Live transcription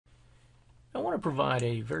want to provide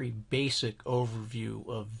a very basic overview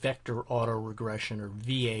of vector autoregression, or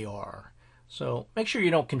VAR. So make sure you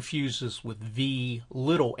don't confuse this with V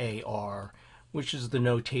little ar, which is the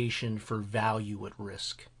notation for value at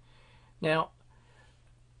risk. Now,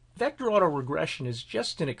 vector autoregression is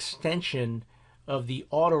just an extension of the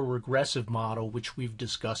autoregressive model which we've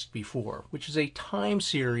discussed before, which is a time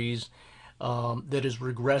series that is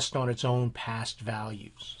regressed on its own past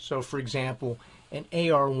values. So for example, an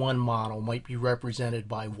AR1 model might be represented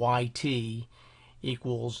by YT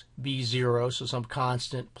equals B0, so some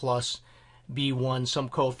constant, plus B1, some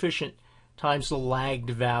coefficient, times the lagged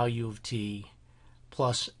value of T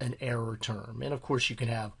plus an error term. And of course you can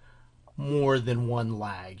have more than one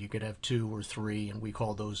lag. You could have 2 or 3, and we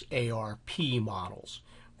call those ARP models,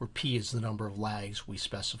 where P is the number of lags we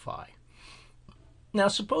specify. Now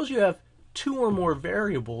suppose you have 2 or more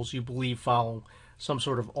variables you believe follow some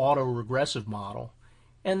sort of autoregressive model,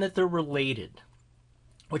 and that they're related.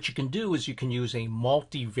 What you can do is you can use a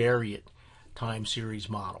multivariate time series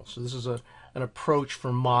model. So this is an approach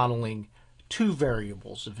for modeling 2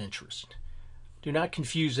 variables of interest. Do not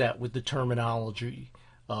confuse that with the terminology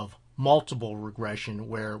of multiple regression,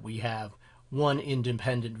 where we have one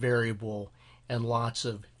independent variable and lots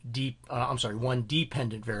of one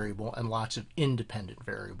dependent variable and lots of independent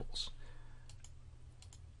variables.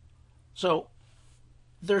 So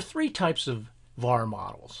there are 3 types of VAR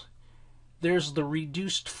models. There's the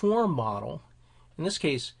reduced form model. In this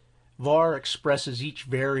case, VAR expresses each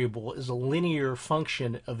variable as a linear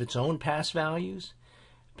function of its own past values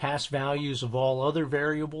of all other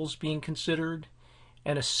variables being considered,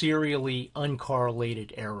 and a serially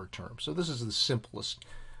uncorrelated error term. So this is the simplest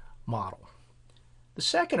model. The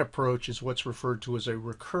second approach is what's referred to as a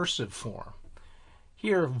recursive form.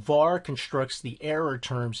 Here, VAR constructs the error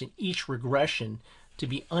terms in each regression to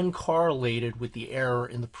be uncorrelated with the error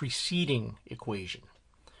in the preceding equation.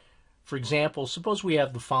 For example, suppose we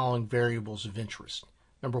have the following variables of interest.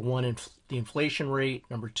 Number 1, the inflation rate.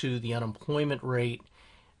 Number 2, the unemployment rate.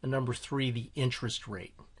 And number 3, the interest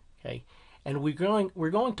rate. Okay? And we're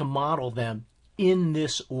going to model them in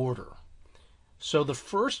this order. So the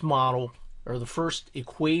first model, or the first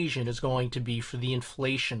equation, is going to be for the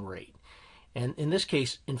inflation rate. And in this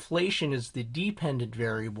case, inflation is the dependent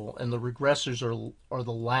variable, and the regressors are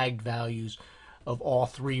the lagged values of all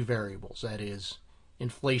 3 variables. That is,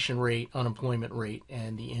 inflation rate, unemployment rate,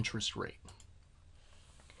 and the interest rate.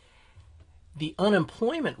 The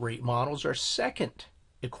unemployment rate models our second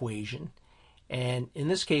equation, and in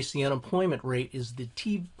this case, the unemployment rate is the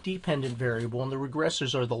T-dependent variable, and the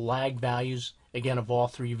regressors are the lagged values, again, of all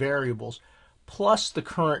 3 variables, plus the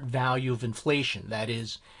current value of inflation. That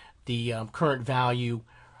is, the current value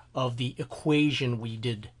of the equation we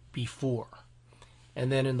did before.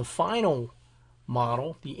 And then in the final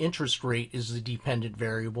model, the interest rate is the dependent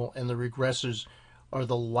variable, and the regressors are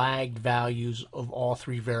the lagged values of all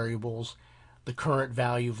 3 variables, the current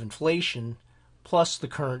value of inflation, plus the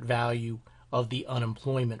current value of the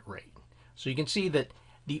unemployment rate. So you can see that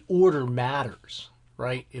the order matters,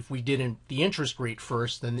 right? If we did the interest rate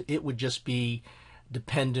first, then it would just be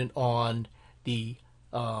dependent on the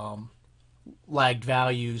lagged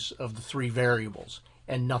values of the 3 variables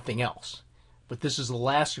and nothing else. But this is the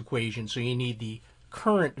last equation, so you need the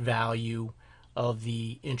current value of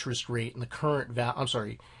the interest rate and the current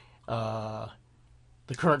value of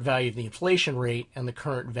the inflation rate and the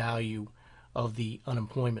current value of the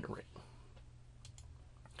unemployment rate.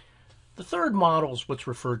 The third model is what's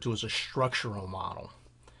referred to as a structural model.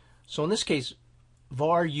 So in this case,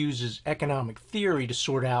 VAR uses economic theory to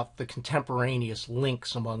sort out the contemporaneous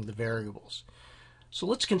links among the variables. So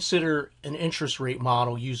let's consider an interest rate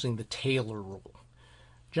model using the Taylor rule.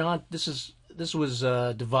 This was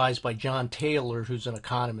devised by John Taylor, who's an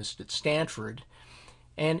economist at Stanford,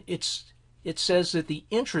 and it says that the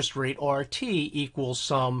interest rate RT equals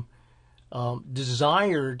some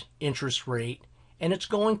desired interest rate, and it's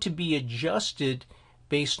going to be adjusted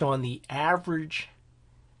based on the average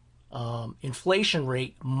inflation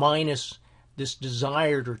rate minus this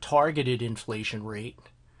desired or targeted inflation rate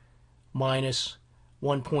minus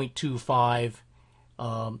 1.25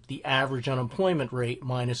 the average unemployment rate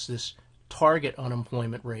minus this target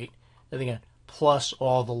unemployment rate, and again plus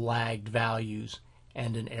all the lagged values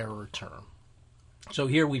and an error term. So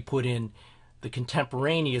here we put in the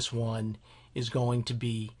contemporaneous one is going to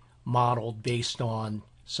be modeled based on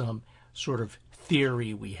some sort of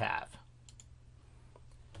theory we have.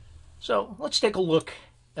 So let's take a look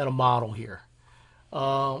at a model here,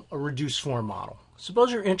 a reduced form model.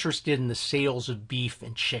 Suppose you're interested in the sales of beef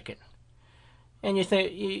and chicken, and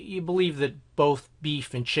you believe that both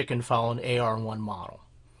beef and chicken follow an AR1 model.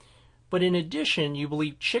 But in addition, you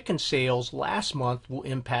believe chicken sales last month will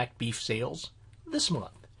impact beef sales this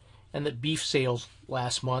month, and that beef sales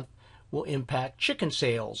last month will impact chicken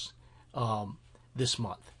sales this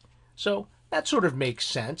month. So that sort of makes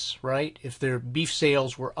sense, right? If their beef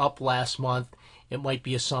sales were up last month, it might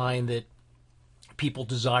be a sign that people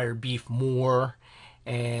desire beef more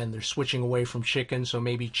and they're switching away from chicken, so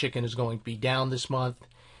maybe chicken is going to be down this month.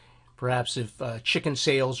 Perhaps if chicken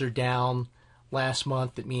sales are down last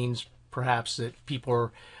month, it means perhaps that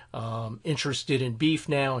people are interested in beef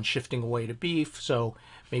now and shifting away to beef, so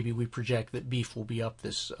maybe we project that beef will be up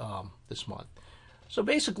this month. So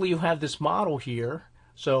basically you have this model here.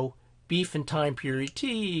 So beef in time period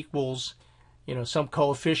t equals, some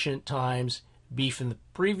coefficient times beef in the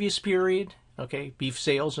previous period, okay, beef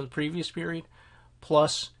sales in the previous period,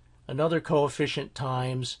 plus another coefficient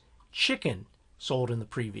times chicken sold in the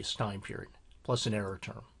previous time period, plus an error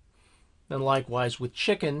term. Then likewise with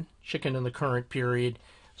chicken in the current period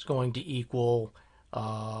is going to equal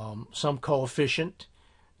some coefficient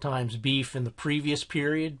times beef in the previous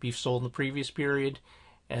period, beef sold in the previous period,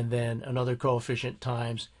 and then another coefficient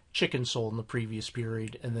times chicken sold in the previous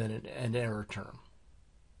period, and then an error term.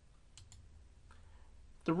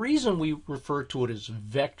 The reason we refer to it as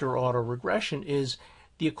vector autoregression is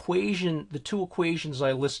the two equations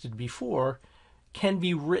I listed before can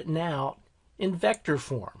be written out in vector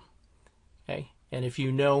form. Okay? And if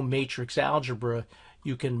you know matrix algebra,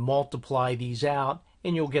 you can multiply these out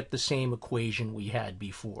and you'll get the same equation we had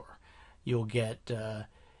before. You'll get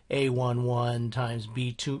A11 times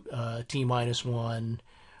B2 t minus 1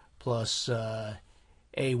 plus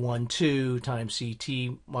A12 times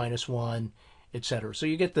CT minus 1, etc. So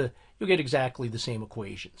you'll get exactly the same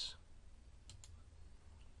equations.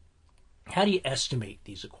 How do you estimate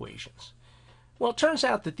these equations? Well, it turns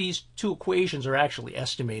out that these two equations are actually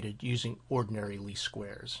estimated using ordinary least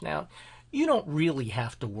squares. Now, you don't really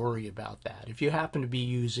have to worry about that. If you happen to be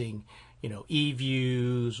using,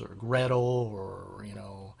 eViews or Gretel or,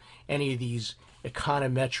 any of these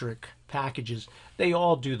econometric packages, they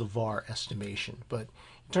all do the VAR estimation. But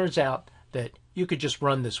it turns out that you could just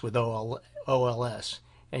run this with OLS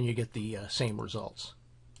and you get the same results.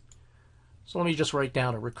 So let me just write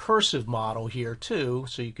down a recursive model here too,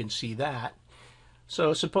 so you can see that.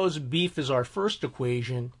 So suppose beef is our first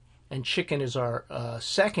equation and chicken is our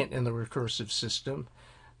second in the recursive system.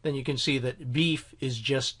 Then you can see that beef is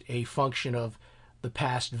just a function of the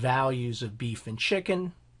past values of beef and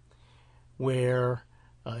chicken, where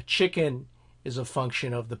chicken is a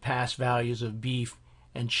function of the past values of beef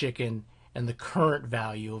and chicken and the current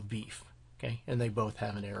value of beef. Okay, and they both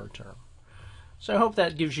have an error term. So I hope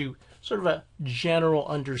that gives you sort of a general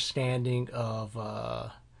understanding of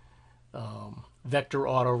vector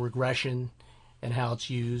autoregression and how it's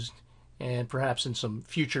used, and perhaps in some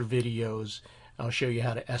future videos I'll show you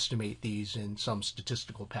how to estimate these in some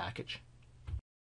statistical package.